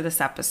 after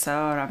this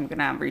episode, I'm going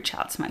to reach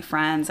out to my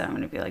friends and I'm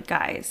going to be like,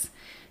 guys,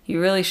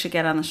 you really should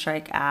get on the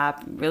Strike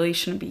app. You really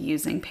shouldn't be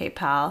using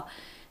PayPal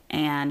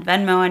and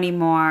Venmo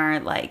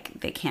anymore. Like,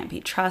 they can't be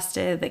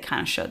trusted. They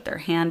kind of showed their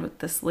hand with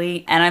this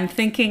leak. And I'm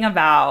thinking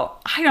about,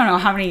 I don't know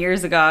how many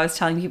years ago I was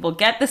telling people,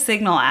 get the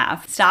Signal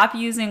app. Stop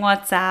using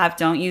WhatsApp.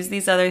 Don't use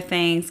these other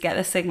things. Get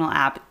the Signal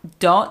app.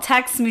 Don't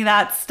text me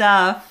that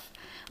stuff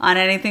on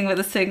anything with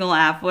the Signal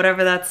app,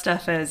 whatever that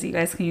stuff is. You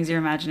guys can use your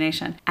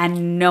imagination.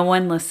 And no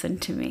one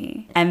listened to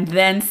me. And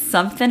then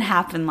something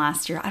happened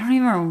last year. I don't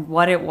even remember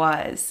what it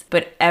was,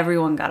 but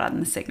everyone got on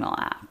the Signal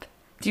app.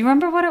 Do you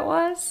remember what it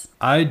was?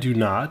 I do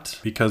not,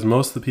 because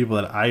most of the people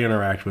that I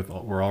interact with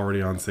were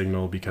already on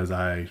Signal because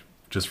I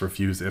just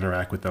refuse to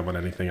interact with them on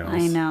anything else.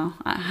 I know.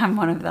 I'm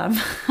one of them.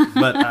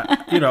 But,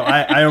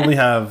 I only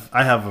have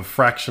a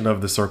fraction of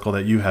the circle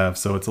that you have,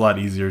 so it's a lot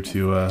easier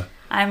to...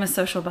 I'm a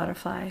social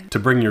butterfly. To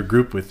bring your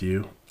group with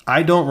you.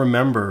 I don't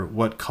remember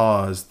what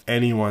caused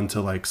anyone to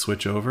like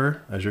switch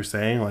over, as you're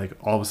saying, like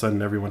all of a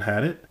sudden everyone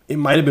had it. It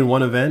might have been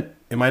one event.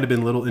 It might have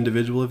been little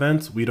individual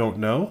events. We don't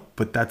know.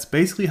 But that's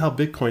basically how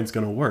Bitcoin's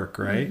going to work,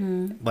 right?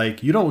 Mm-hmm.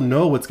 Like you don't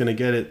know what's going to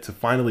get it to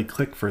finally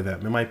click for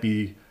them. It might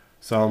be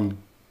some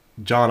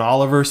John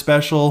Oliver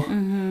special.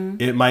 Mm-hmm.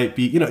 It might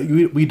be,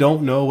 we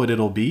don't know what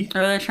it'll be.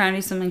 Or they're trying to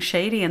do something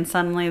shady and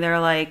suddenly they're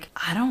like,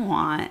 I don't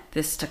want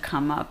this to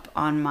come up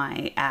on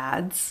my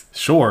ads.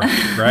 Sure,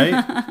 right?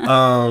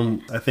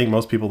 I think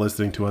most people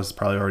listening to us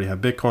probably already have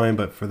Bitcoin,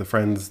 but for the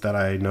friends that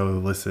I know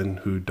listen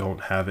who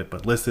don't have it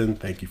but listen,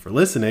 thank you for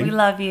listening. We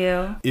love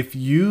you. If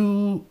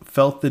you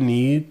felt the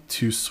need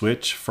to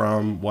switch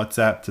from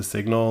WhatsApp to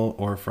Signal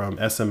or from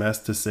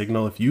SMS to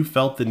Signal, if you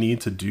felt the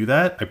need to do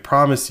that, I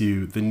promise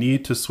you the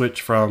need to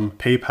switch from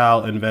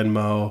PayPal and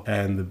Venmo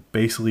and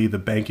basically the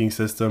banking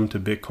system to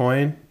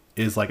Bitcoin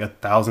is like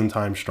 1,000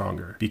 times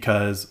stronger,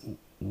 because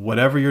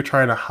whatever you're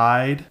trying to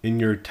hide in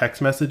your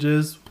text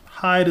messages,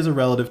 hide is a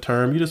relative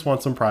term. You just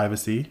want some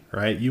privacy,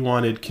 right? You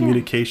wanted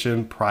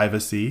communication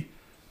privacy.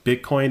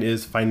 Bitcoin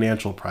is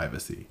financial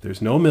privacy.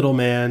 There's no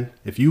middleman.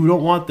 If you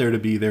don't want there to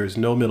be, there's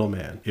no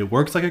middleman. It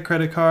works like a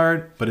credit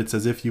card, but it's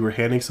as if you were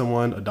handing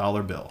someone a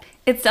dollar bill.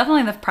 It's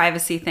definitely the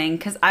privacy thing,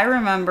 because I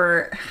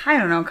remember, I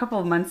don't know, a couple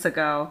of months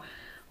ago,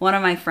 one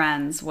of my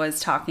friends was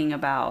talking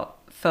about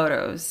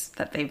photos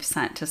that they've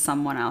sent to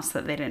someone else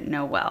that they didn't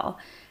know well.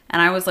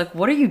 And I was like,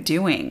 what are you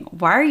doing?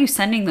 Why are you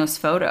sending those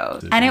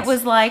photos? And it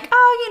was like,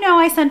 oh,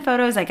 I send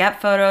photos, I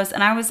get photos.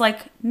 And I was like,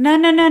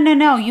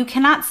 no, you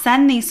cannot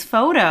send these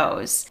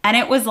photos. And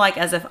it was like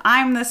as if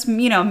I'm this,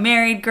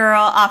 married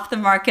girl off the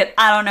market.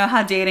 I don't know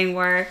how dating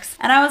works.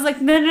 And I was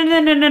like,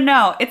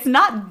 no. It's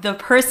not the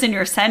person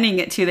you're sending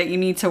it to that you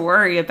need to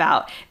worry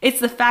about. It's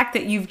the fact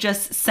that you've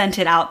just sent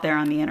it out there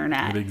on the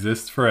internet. It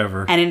exists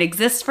forever. And it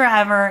exists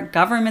forever.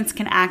 Governments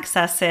can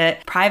access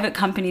it. Private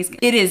companies.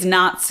 It is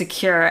not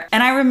secure.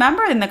 And I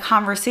remember in the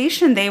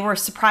conversation, they were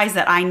surprised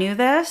that I knew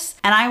this.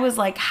 And I was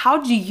like, how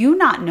do you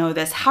not know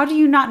this? How do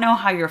you not know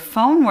how your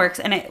phone works?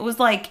 And it was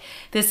like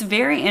this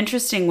very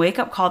interesting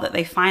wake-up call that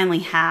they finally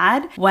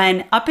had,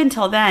 when up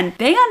until then,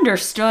 they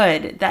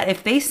understood that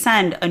if they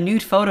send a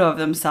nude photo of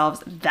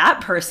themselves,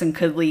 that person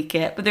could leak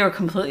it, but they were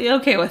completely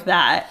okay with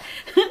that,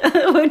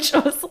 which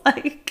was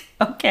like,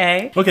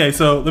 okay. Okay,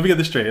 so let me get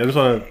this straight. I just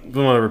want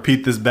to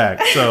repeat this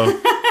back. So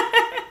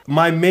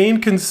my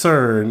main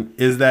concern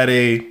is that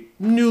a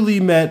newly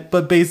met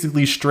but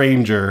basically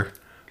stranger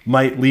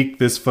might leak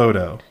this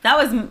photo. That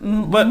was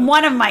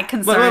one of my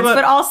concerns,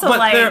 but also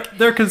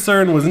their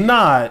concern was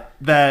not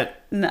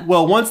that,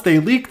 well, once they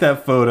leak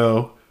that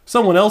photo,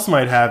 someone else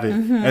might have it,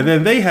 and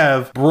then they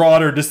have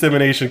broader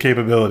dissemination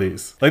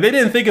capabilities. Like they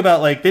didn't think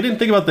about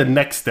the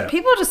next step.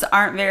 People just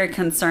aren't very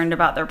concerned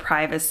about their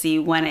privacy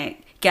when it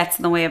gets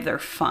in the way of their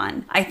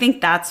fun. I think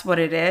that's what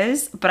it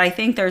is, but I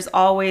think there's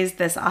always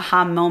this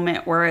aha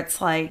moment where it's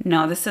like,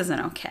 no, this isn't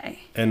okay.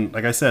 And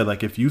like I said,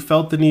 like if you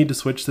felt the need to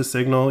switch the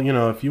signal,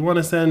 if you want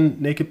to send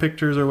naked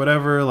pictures or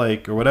whatever,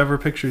 or whatever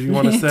pictures you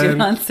want to send. Do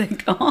not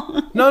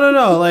signal.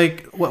 No.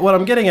 Like what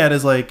I'm getting at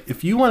is like,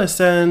 if you want to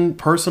send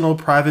personal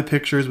private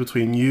pictures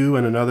between you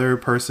and another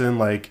person,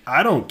 like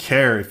I don't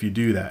care if you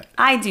do that.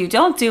 I do.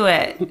 Don't do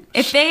it.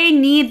 If they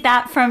need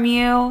that from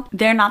you,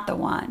 they're not the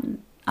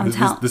one.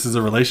 This is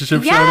a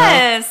relationship show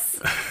now?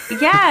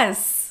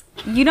 Yes.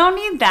 You don't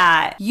need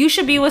that. You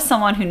should be with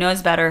someone who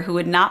knows better, who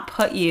would not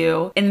put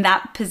you in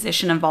that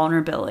position of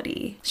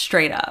vulnerability.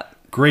 Straight up.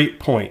 Great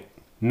point.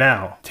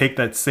 Now, take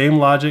that same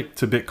logic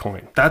to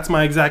Bitcoin. That's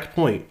my exact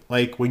point.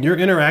 Like when you're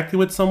interacting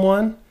with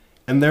someone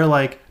and they're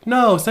like,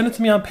 no, send it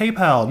to me on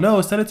PayPal.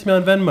 No, send it to me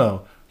on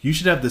Venmo. You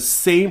should have the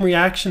same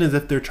reaction as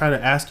if they're trying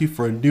to ask you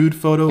for a nude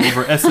photo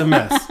over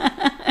SMS.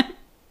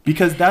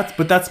 Because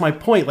that's my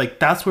point. Like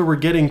that's where we're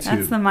getting to.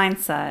 That's the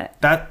mindset.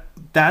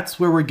 That's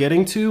where we're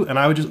getting to. And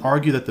I would just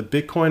argue that the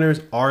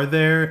Bitcoiners are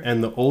there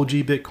and the OG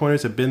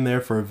Bitcoiners have been there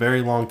for a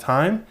very long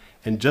time.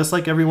 And just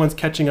like everyone's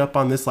catching up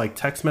on this like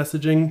text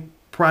messaging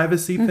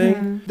privacy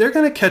thing, they're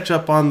going to catch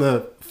up on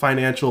the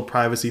financial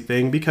privacy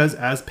thing, because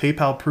as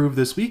PayPal proved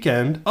this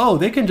weekend,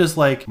 they can just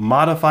like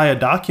modify a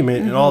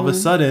document and all of a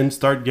sudden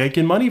start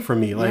yanking money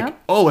from me. Like,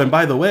 oh, and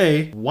by the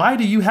way, why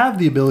do you have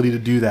the ability to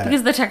do that?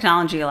 Because the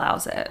technology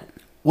allows it.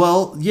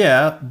 Well,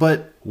 yeah,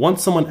 but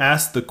once someone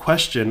asks the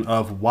question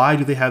of why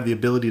do they have the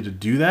ability to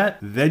do that,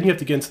 then you have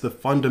to get into the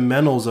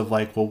fundamentals of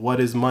like, well, what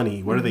is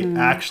money? What are they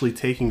actually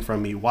taking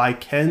from me? Why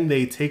can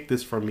they take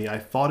this from me? I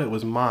thought it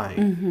was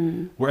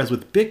mine. Whereas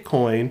with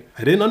Bitcoin,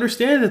 I didn't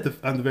understand it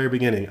at the very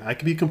beginning. I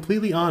can be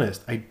completely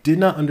honest. I did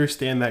not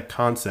understand that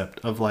concept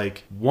of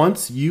like,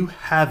 once you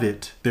have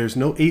it, there's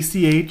no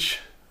ACH,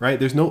 right?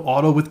 There's no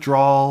auto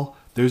withdrawal.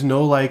 There's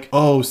no like,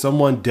 oh,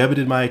 someone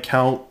debited my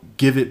account,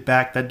 give it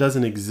back. That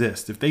doesn't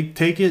exist. If they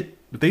take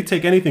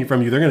anything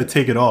from you, they're going to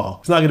take it all.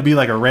 It's not going to be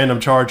like a random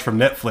charge from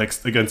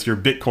Netflix against your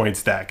Bitcoin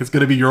stack. It's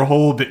going to be your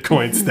whole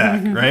Bitcoin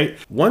stack, right?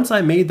 Once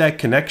I made that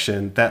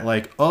connection that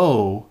like,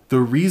 oh, the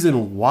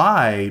reason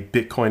why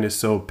Bitcoin is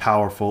so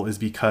powerful is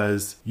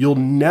because you'll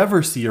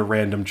never see a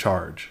random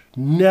charge.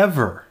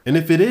 Never. And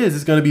if it is,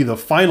 it's going to be the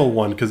final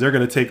one because they're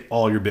going to take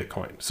all your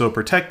Bitcoin. So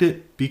protect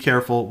it, be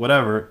careful,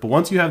 whatever. But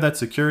once you have that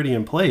security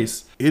in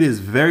place, it is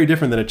very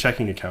different than a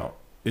checking account.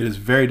 It is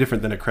very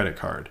different than a credit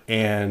card.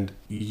 And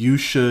you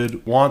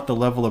should want the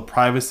level of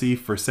privacy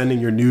for sending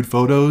your nude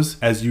photos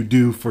as you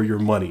do for your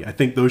money. I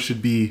think those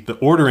should be, the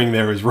ordering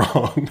there is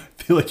wrong.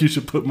 I feel like you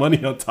should put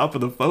money on top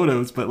of the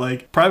photos, but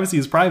like privacy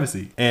is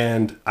privacy.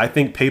 And I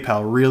think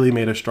PayPal really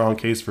made a strong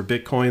case for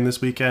Bitcoin this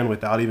weekend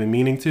without even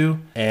meaning to.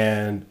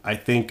 And I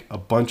think a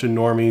bunch of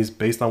normies,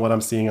 based on what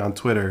I'm seeing on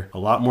Twitter, a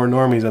lot more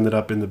normies ended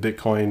up in the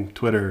Bitcoin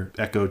Twitter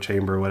echo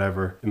chamber or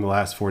whatever in the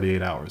last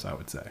 48 hours, I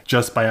would say.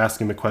 Just by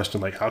asking the question,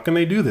 like, how can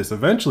they do this?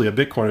 Eventually a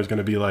Bitcoiner is going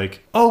to be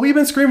like, oh, we've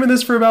been screaming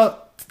this for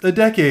about a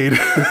decade.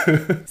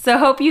 So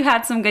hope you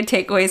had some good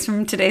takeaways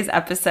from today's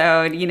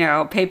episode.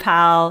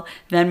 PayPal,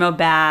 Venmo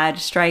bad,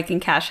 Strike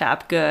and Cash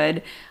App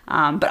good.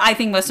 But I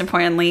think most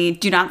importantly,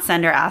 do not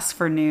send or ask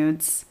for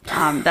nudes.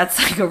 That's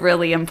like a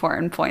really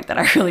important point that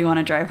I really want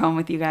to drive home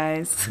with you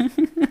guys.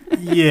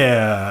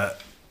 Yeah.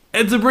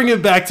 And to bring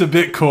it back to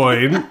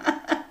Bitcoin,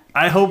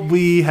 I hope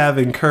we have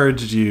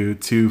encouraged you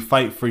to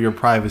fight for your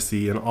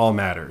privacy in all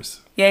matters.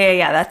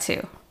 Yeah, that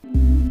too.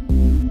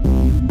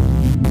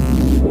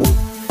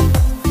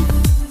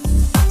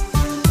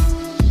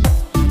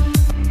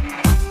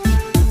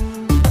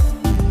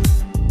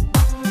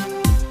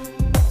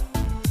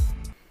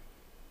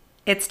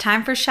 It's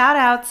time for shout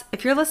outs.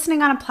 If you're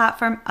listening on a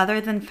platform other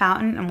than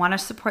Fountain and want to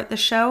support the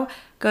show,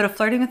 go to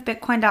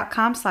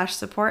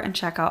flirtingwithbitcoin.com/support and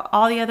check out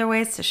all the other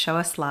ways to show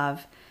us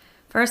love.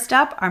 First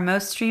up, our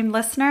most streamed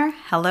listener,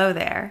 hello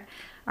there.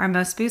 Our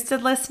most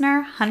boosted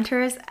listener,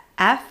 Hunter's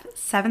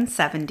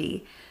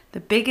F770.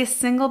 The biggest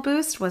single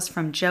boost was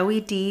from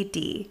Joey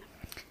DD.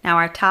 Now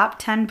our top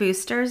 10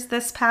 boosters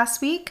this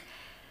past week,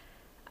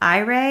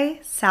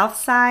 Iray,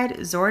 Southside,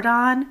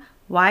 Zordon,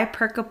 Y.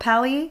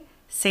 Percopelli,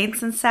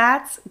 Saints and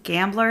Sats,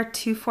 Gambler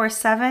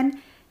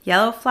 247,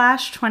 Yellow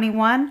Flash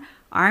 21,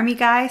 Army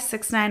Guy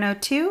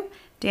 6902,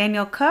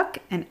 Daniel Cook,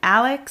 and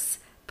Alex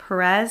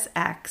Perez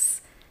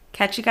X.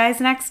 Catch you guys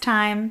next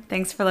time.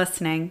 Thanks for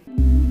listening.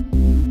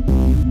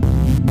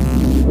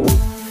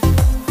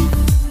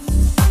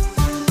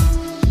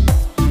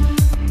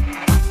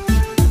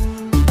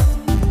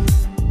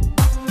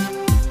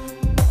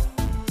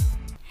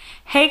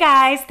 Hey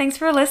guys, thanks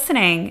for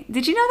listening.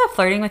 Did you know the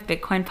Flirting with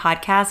Bitcoin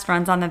podcast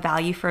runs on the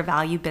value for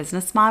value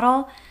business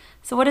model?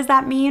 So what does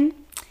that mean?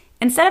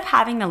 Instead of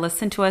having to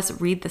listen to us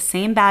read the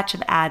same batch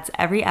of ads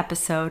every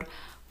episode,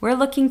 we're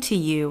looking to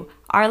you,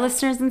 our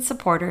listeners and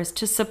supporters,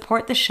 to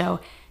support the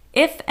show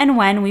if and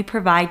when we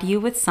provide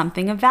you with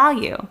something of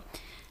value.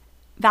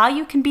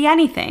 Value can be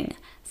anything,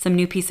 some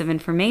new piece of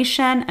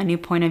information, a new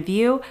point of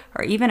view,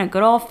 or even a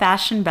good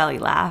old-fashioned belly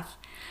laugh.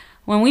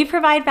 When we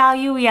provide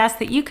value, we ask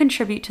that you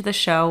contribute to the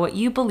show what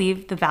you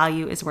believe the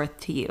value is worth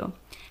to you.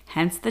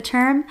 Hence the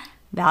term,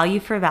 value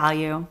for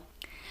value.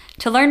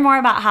 To learn more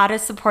about how to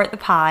support the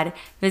pod,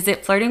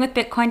 visit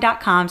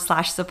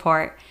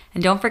flirtingwithbitcoin.com/support.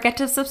 And don't forget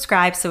to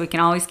subscribe so we can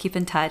always keep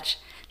in touch.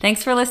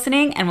 Thanks for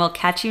listening, and we'll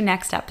catch you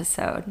next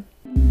episode.